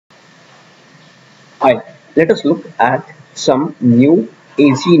Hi, let us look at some new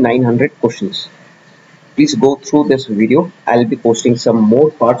AZ900 questions. Please go through this video. I'll be posting some more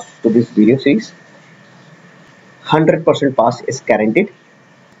parts to this video series. 100% pass is guaranteed.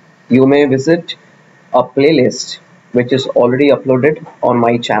 You may visit a playlist which is already uploaded on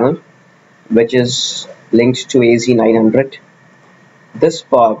my channel, which is linked to AZ900. This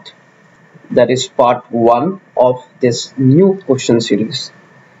part, that is part 1 of this new question series.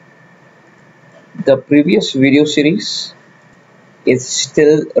 The previous video series is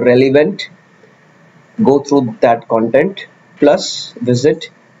still relevant. Go through that content plus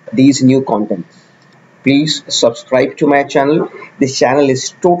visit these new contents. Please subscribe to my channel. This channel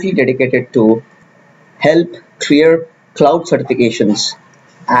is totally dedicated to help clear cloud certifications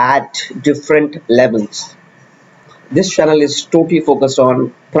at different levels. This channel is totally focused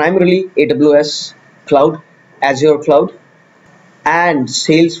on primarily AWS cloud, Azure cloud, and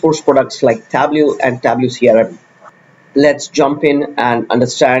Salesforce products like Tableau and Tableau CRM. Let's jump in and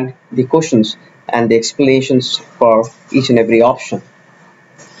understand the questions and the explanations for each and every option.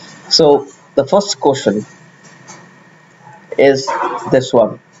 So the first question is this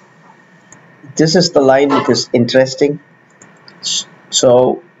one. This is the line which is interesting.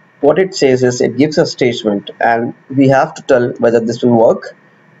 So what it says is it gives a statement and we have to tell whether this will work.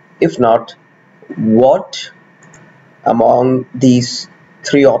 If not, what among these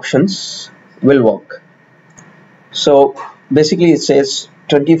three options will work. So basically it says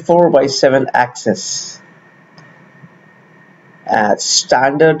 24/7 access.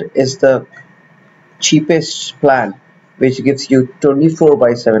 Standard is the cheapest plan which gives you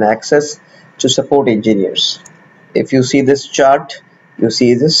 24/7 access to support engineers. If you see this chart, you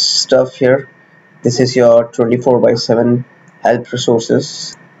see this stuff here. This is your 24/7 help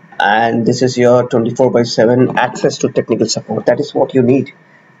resources and this is your 24/7 access to technical support. That is what you need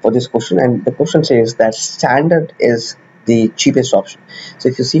for this question, and the question says that standard is the cheapest option. So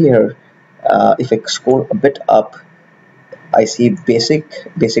if you see here, if I scroll a bit up, I see basic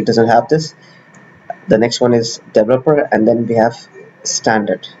doesn't have this. The next one is developer, and then we have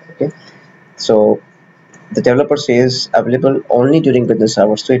standard. Okay, so the developer says available only during business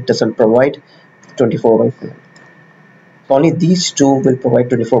hours, so it doesn't provide 24/7. Only these two will provide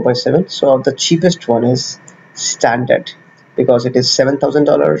 24/7. So the cheapest one is standard because it is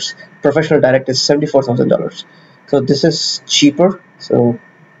 $7,000. Professional direct is $74,000. So this is cheaper. So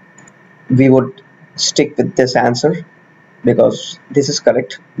we would stick with this answer because this is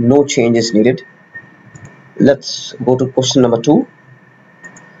correct. No change is needed. Let's go to question number 2.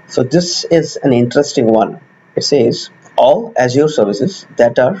 So this is an interesting one. It says all Azure services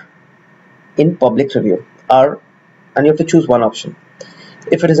that are in public review are, and you have to choose one option.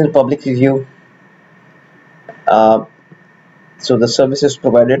 If it is in public review, so the service is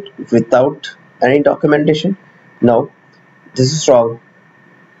provided without any documentation. No, this is wrong.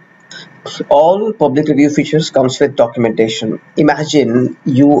 All public review features comes with documentation. Imagine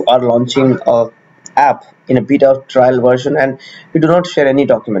you are launching a app in a beta trial version and you do not share any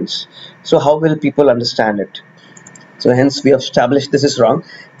documents. So how will people understand it? So hence we have established this is wrong.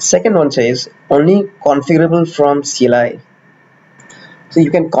 Second one says only configurable from CLI. So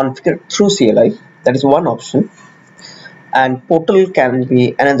you can configure through CLI. That is one option. And portal can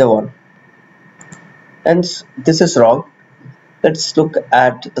be another one. Hence this is wrong. Let's look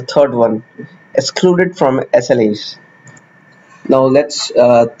at the third one, excluded from SLAs. Now let's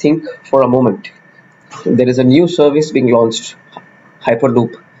think for a moment. There is a new service being launched,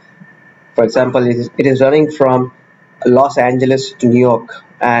 Hyperloop. For example, it is running from Los Angeles to New York,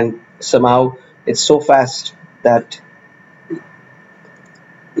 and somehow it's so fast that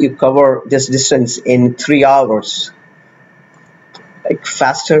you cover this distance in 3 hours, like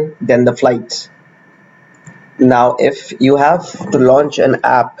faster than the flights. Now if you have to launch an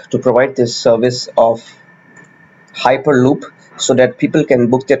app to provide this service of Hyperloop so that people can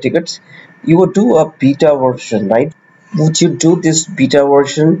book their tickets, you would do a beta version, right? Would you do this beta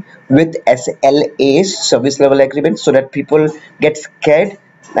version with SLAs, service level agreement, so that people get scared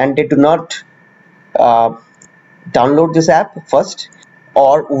and they do not download this app first?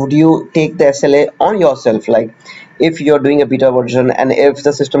 Or would you take the SLA on yourself? Like if you're doing a beta version and if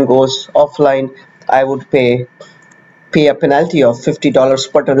the system goes offline, I would pay a penalty of $50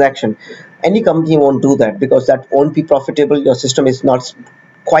 per transaction. Any company won't do that because that won't be profitable. Your system is not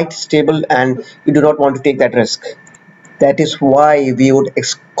quite stable and you do not want to take that risk. That is why we would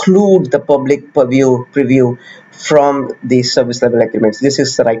exclude the public preview from the service level agreements. This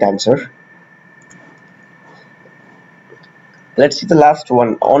is the right answer. Let's see the last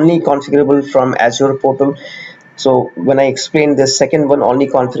one, only configurable from Azure portal. So when I explain this second one, only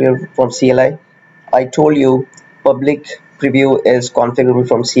configurable from CLI, I told you public preview is configurable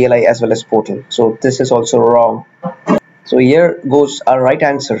from CLI as well as portal. So this is also wrong. So here goes our right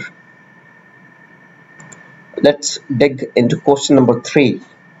answer. Let's dig into question number 3.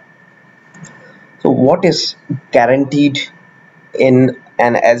 So what is guaranteed in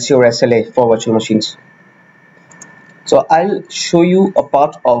an Azure SLA for virtual machines? So I'll show you a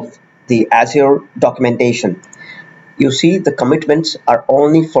part of the Azure documentation. You see the commitments are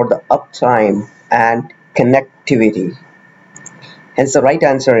only for the uptime and connectivity. Hence the right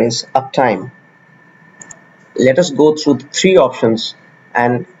answer is uptime. Let us go through the 3 options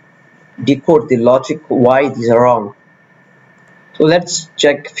and decode the logic why these are wrong. So let's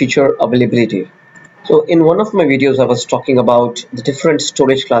check feature availability. So in one of my videos I was talking about the different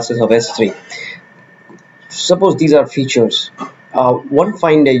storage classes of S3. Suppose these are features. One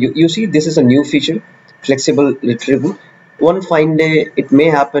fine day, you see this is a new feature, flexible retrieval. One fine day it may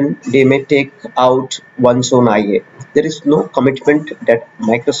happen they may take out one zone IA. There is no commitment that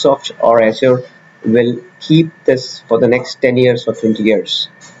Microsoft or Azure will keep this for the next 10 years or 20 years.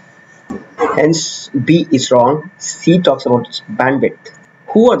 Hence B is wrong. C talks about bandwidth.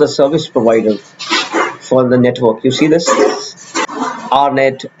 Who are the service providers for the network? You see this?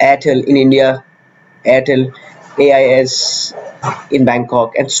 RNet, Airtel in India, Airtel, AIS in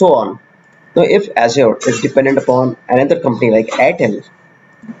Bangkok, and so on. Now, if Azure is dependent upon another company like Airtel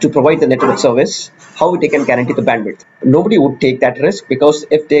to provide the network service, how they can guarantee the bandwidth? Nobody would take that risk, because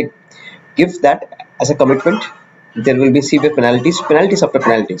if they give that as a commitment, there will be severe penalties after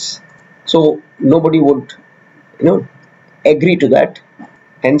penalties. So nobody would, agree to that.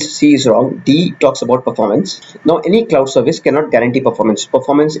 Hence C is wrong. D talks about performance. Now any cloud service cannot guarantee performance.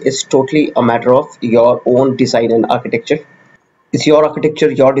 Performance is totally a matter of your own design and architecture. It's your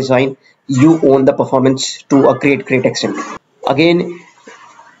architecture, your design. You own the performance to a great extent. Again,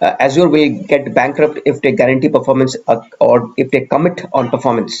 Azure will get bankrupt if they guarantee performance or if they commit on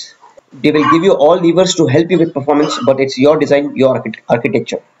performance. They will give you all levers to help you with performance, but it's your design, your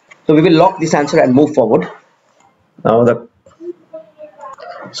architecture. So we will lock this answer and move forward. Now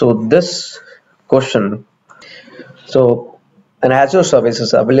this question, so an Azure service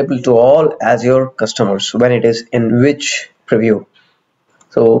is available to all Azure customers when it is in which preview?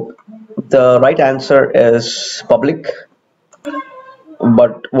 So the right answer is public,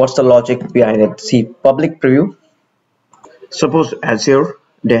 but what's the logic behind it? See, public preview, suppose Azure,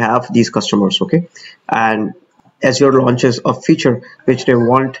 they have these customers, okay, and Azure launches a feature which they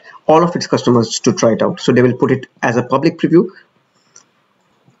want all of its customers to try it out, so they will put it as a public preview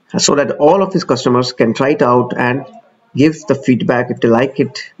so that all of his customers can try it out and give the feedback. If they like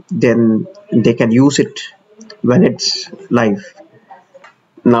it, then they can use it when it's live.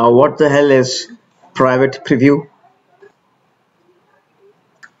 Now what the hell is private preview?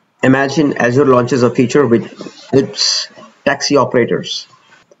 Imagine Azure launches a feature which helps taxi operators.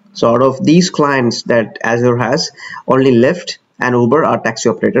 So out of these clients that Azure has, only Lyft and Uber are taxi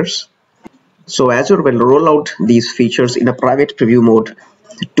operators. So Azure will roll out these features in a private preview mode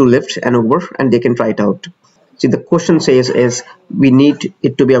to Lyft and Uber, and they can try it out. See, the question says is we need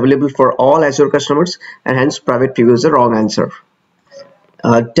it to be available for all Azure customers, and hence private preview is the wrong answer.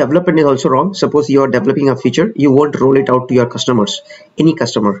 Development is also wrong. Suppose you are developing a feature, you won't roll it out to your customers, any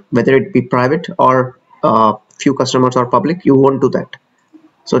customer, whether it be private or few customers or public, you won't do that.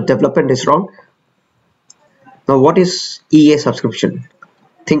 So development is wrong. Now what is EA subscription?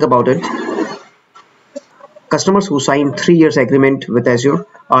 Think about it. Customers who sign 3 years agreement with Azure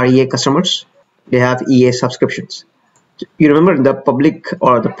are EA customers. They have EA subscriptions. You remember in the public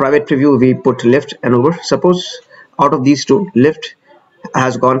or the private preview we put Lyft and Uber. Suppose out of these two, Lyft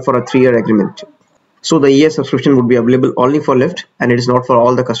has gone for a 3-year agreement. So the EA subscription would be available only for Lyft, and it is not for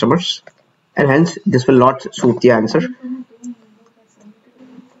all the customers, and hence this will not suit the answer.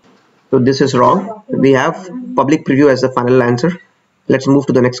 So this is wrong. We have public preview as the final answer. Let's move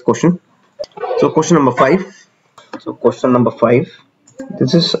to the next question. So question number 5.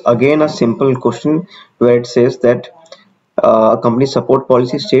 This is again a simple question where it says that a company support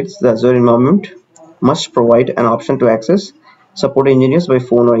policy states the Azure environment must provide an option to access support engineers by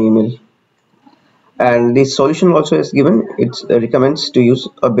phone or email. And the solution also is given. It recommends to use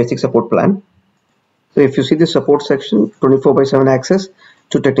a basic support plan. So if you see the support section, 24/7 access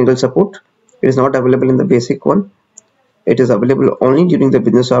to technical support, it is not available in the basic one. It is available only during the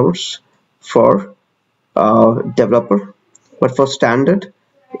business hours for developer, but for standard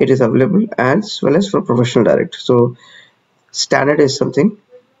it is available as well as for professional direct. So standard is something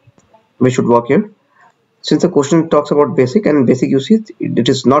which should work here. Since the question talks about basic, and basic you see it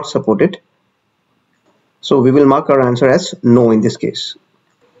is not supported, so we will mark our answer as no in this case.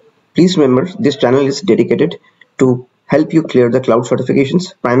 Please remember, this channel is dedicated to help you clear the cloud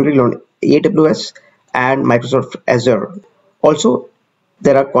certifications primarily on AWS and Microsoft Azure. Also,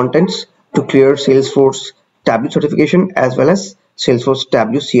 there are contents to clear Salesforce Tableau certification as well as Salesforce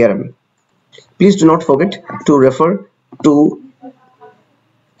Tableau CRM. Please do not forget to refer to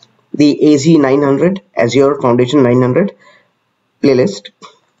the AZ 900 Azure Foundation 900 playlist.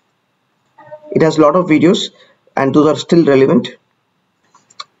 It has a lot of videos and those are still relevant.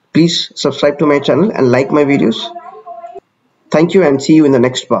 Please subscribe to my channel and like my videos. Thank you and see you in the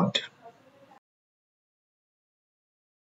next part.